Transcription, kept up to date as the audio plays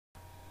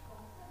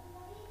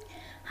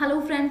Hello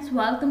friends,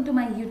 welcome to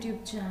my YouTube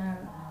channel.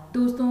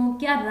 दोस्तों,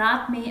 क्या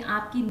रात में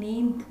आपकी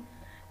नींद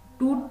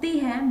टूटती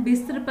है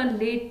बिस्तर पर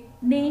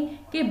लेटने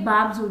के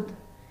बावजूद?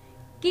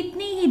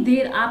 कितनी ही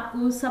देर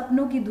आपको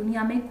सपनों की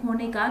दुनिया में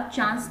खोने का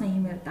चांस नहीं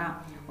मिलता,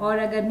 और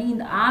अगर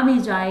नींद आ भी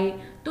जाए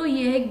तो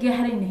यह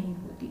गहरी नहीं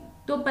होती।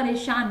 तो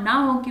परेशान ना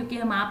हो, क्योंकि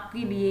हम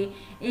आपके लिए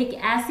एक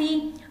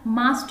ऐसी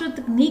मास्टर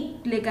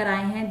तकनीक लेकर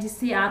आए हैं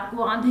जिससे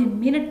आपको आधे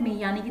मिनट में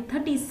यानी कि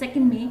 30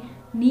 सेकंड में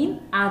नींद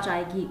आ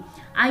जाएगी।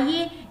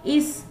 आइए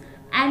इस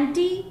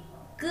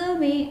एंटीक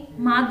में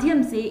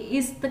माध्यम से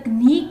इस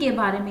तकनीक के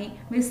बारे में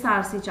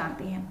विस्तार से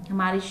जानते हैं।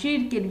 हमारे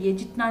शरीर के लिए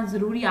जितना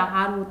जरूरी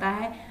आहार होता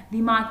है,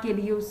 दिमाग के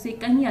लिए उससे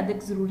कहीं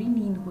अधिक जरूरी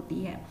नींद होती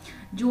है।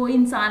 जो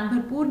इंसान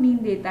भरपूर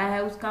नींद लेता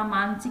है उसका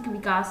मानसिक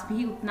विकास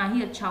भी उतना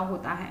ही अच्छा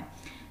होता है।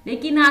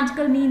 लेकिन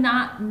आजकल नींद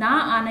ना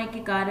आने के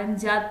कारण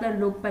ज्यादातर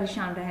लोग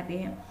परेशान रहते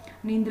हैं।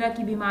 निद्रा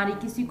की बीमारी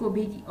किसी को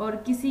भी और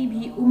किसी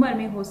भी उम्र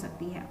में हो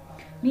सकती है।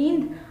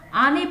 नींद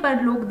आने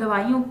पर लोग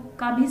दवाइयों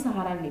का भी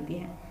सहारा लेते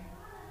हैं,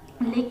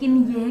 लेकिन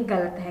यह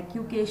गलत है,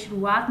 क्योंकि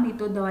शुरुआत में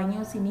तो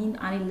दवाइयों से नींद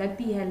आने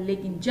लगती है,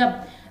 लेकिन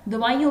जब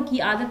दवाइयों की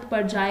आदत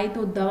पड़ जाए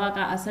तो दवा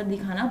का असर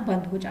दिखाना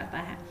बंद हो जाता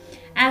है।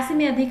 ऐसे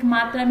में अधिक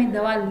मात्रा में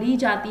दवा ली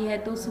जाती है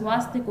तो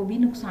स्वास्थ्य को भी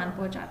नुकसान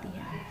पहुंचाती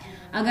है।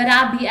 अगर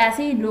आप भी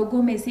ऐसे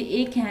लोगों में से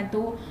एक हैं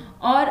तो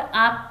और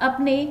आप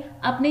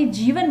अपने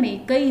जीवन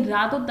में कई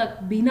रातों तक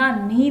बिना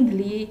नींद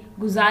लिए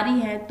गुजारी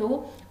है,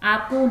 तो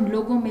आपको उन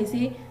लोगों में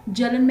से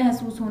जलन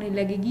महसूस होने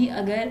लगेगी।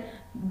 अगर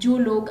जो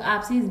लोग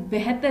आपसे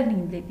बेहतर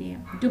नींद लेते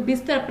हैं, जो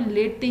बिस्तर पर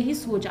लेटते ही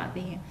सो जाते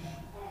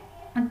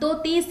हैं, तो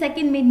 30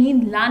 सेकंड में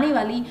नींद लाने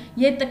वाली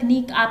यह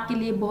तकनीक आपके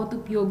लिए बहुत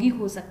उपयोगी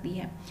हो सकती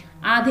है।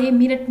 आधे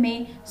मिनट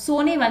में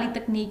सोने वाली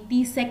तकनीक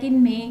 30 सेकंड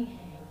में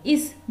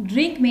इस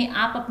ड्रिंक में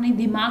आप अपने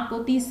दिमाग को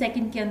 30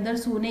 सेकंड के अंदर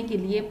सोने के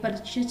लिए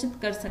प्रशिक्षित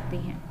कर सकते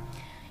हैं।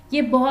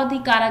 ये बहुत ही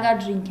कारगर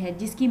ड्रिंक है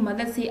जिसकी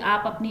मदद से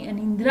आप अपनी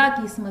अनिद्रा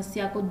की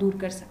समस्या को दूर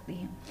कर सकते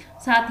हैं।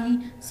 साथ ही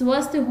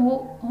स्वस्थ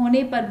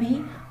होने पर भी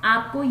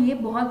आपको ये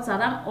बहुत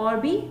ज़्यादा और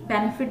भी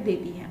बेनिफिट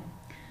देती है।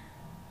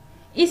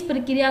 इस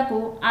प्रक्रिया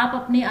को आप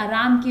अपने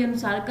आराम के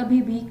अनुसार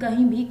कभी भी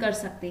कहीं भी कर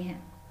सकते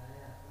हैं।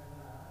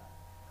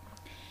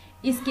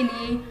 इसके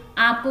लिए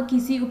आपको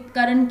किसी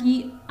उपकरण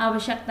की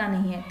आवश्यकता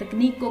नहीं है।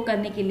 तकनीक को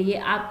करने के लिए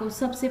आपको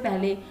सबसे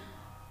पहले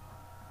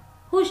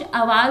हुश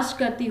आवाज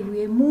करते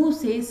हुए मुंह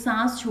से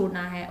सांस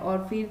छोड़ना है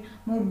और फिर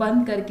मुंह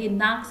बंद करके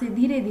नाक से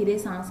धीरे धीरे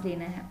सांस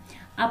लेना है।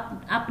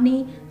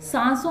 अपनी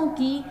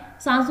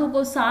सांसों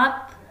को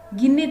 7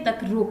 गिनने तक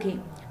रोकें।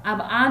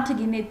 अब 8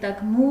 गिनने तक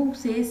मुंह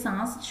से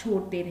सांस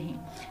छोड़ते रहें।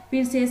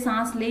 फिर से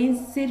सांस लें।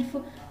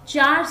 सिर्फ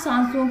 4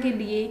 सांसों के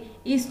लिए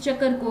इस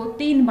चक्र को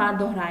 3 बार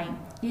दोहराएं।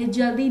 यह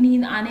जल्दी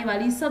नींद आने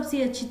वाली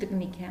सबसे अच्छी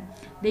तकनीक है,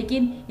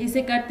 लेकिन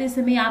इसे करते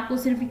समय आपको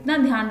सिर्फ इतना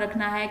ध्यान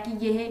रखना है कि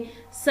यह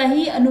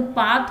सही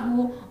अनुपात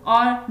हो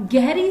और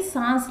गहरी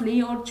सांस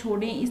लें और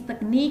छोड़ें। इस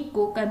तकनीक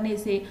को करने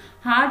से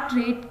हार्ट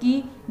रेट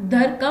की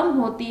दर कम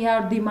होती है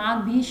और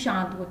दिमाग भी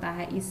शांत होता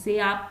है। इससे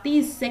आप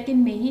 30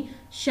 सेकंड में ही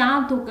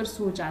शांत होकर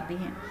सो जाते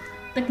हैं।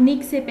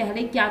 तकनीक से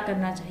पहले क्या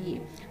करना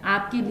चाहिए?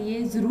 आपके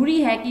लिए ज़रूरी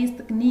है कि इस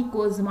तकनीक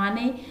को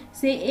आजमाने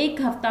से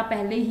 1 हफ्ता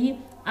पहले ही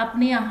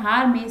अपने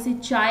आहार में से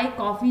चाय,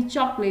 कॉफ़ी,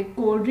 चॉकलेट,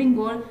 कोल्ड ड्रिंक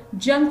और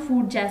जंक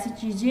फूड जैसी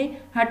चीज़ें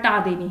हटा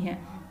देनी है।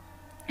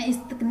 इस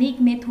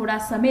तकनीक में थोड़ा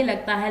समय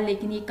लगता है,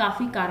 लेकिन ये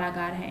काफ़ी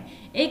कारगर है।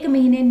 1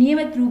 महीने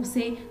नियमित रूप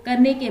से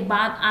करने के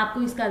बाद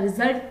आपको इसका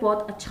रिजल्ट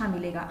बहुत अच्छा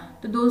मिलेगा।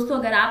 तो दोस्तों,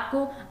 अगर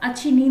आपको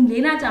अच्छी नींद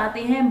लेना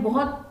चाहते हैं,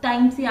 बहुत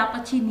टाइम से आप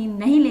अच्छी नींद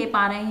नहीं ले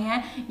पा रहे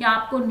हैं या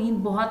आपको नींद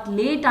बहुत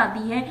लेट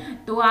आती है,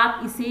 तो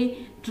आप इसे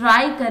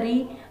ट्राई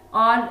करें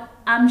और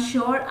आई एम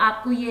श्योर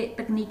आपको ये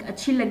तकनीक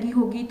अच्छी लगी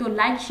होगी। तो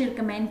लाइक, शेयर,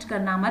 कमेंट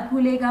करना मत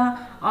भूलेगा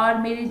और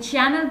मेरे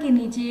चैनल के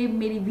नीचे,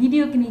 मेरी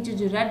वीडियो के नीचे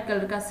जो रेड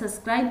कलर का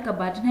सब्सक्राइब का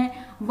बटन है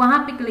वहां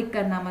पे क्लिक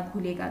करना मत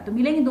भूलेगा। तो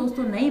मिलेंगे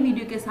दोस्तों नई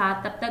वीडियो के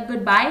साथ। तब तक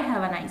good bye,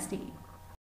 have a nice day.